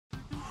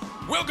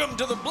Welcome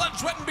to the Blood,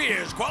 Sweat, and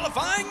Beers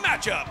qualifying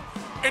matchup.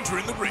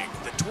 Entering the ring,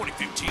 the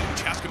 2015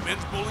 Chaska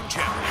Men's Bowling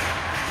Champion,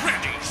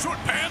 Randy Short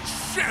Pants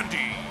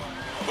Shandy.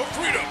 For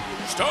freedom,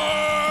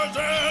 stars,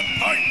 and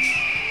pipes.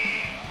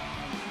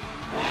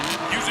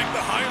 Using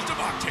the highest of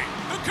octane,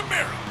 the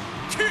Camaro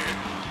Kid.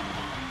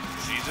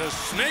 She's a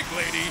snake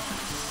lady,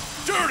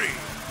 Dirty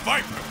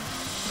Viper.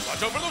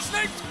 Watch over those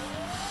snakes.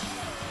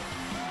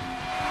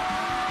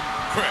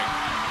 Craig.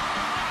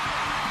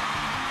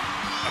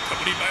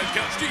 Accompanied by his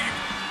Count Steve,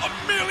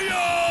 Amelia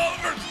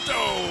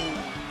Earthstone.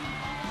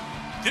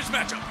 This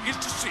matchup is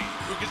to see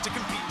who gets to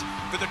compete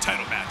for the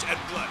title match at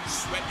Blood,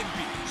 Sweat, and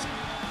Beers.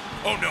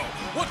 Oh no,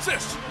 what's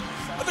this?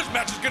 This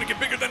match is gonna get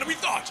bigger than we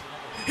thought.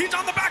 He's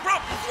on the back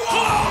rope.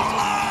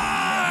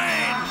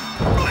 Clothesline!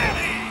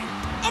 Blammy!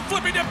 A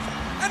flippy dip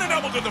and an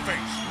elbow to the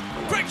face.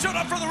 Craig showed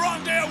up for the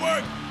wrong day at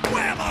work.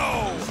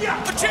 Whammo!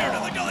 A chair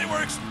to the gully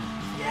works.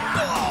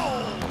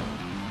 Oh!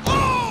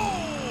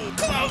 Oh!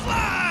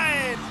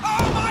 Clothesline!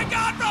 Oh my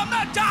God, from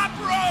the top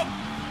rope!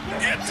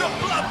 It's a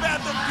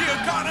bloodbath of pure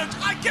carnage.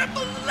 I can't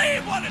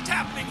believe what is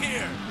happening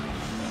here.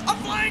 A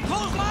flying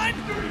clothesline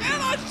and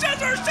a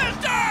scissor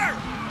sister!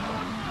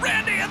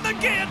 Randy and the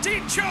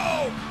guillotine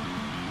choke!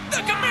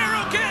 The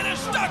Camaro Kid is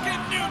stuck in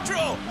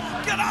neutral!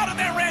 Get out of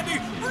there,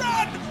 Randy!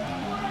 Run!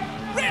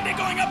 Randy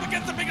going up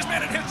against the biggest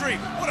man in history.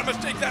 What a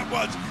mistake that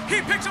was. He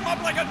picks him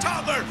up like a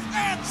toddler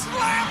and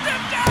slams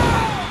him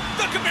down!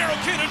 The Camaro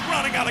Kid is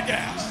running out of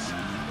gas.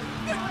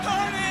 The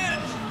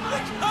carnage!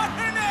 The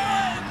carnage!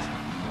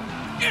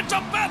 It's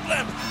a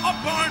bedlam! A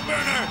barn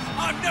burner!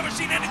 I've never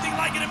seen anything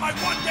like it in my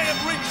one day of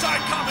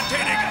ringside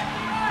commentating.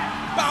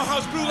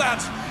 Bauhaus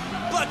Brewlabs,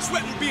 Blood,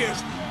 Sweat, and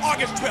Beers,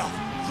 August 12th,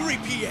 3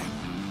 p.m.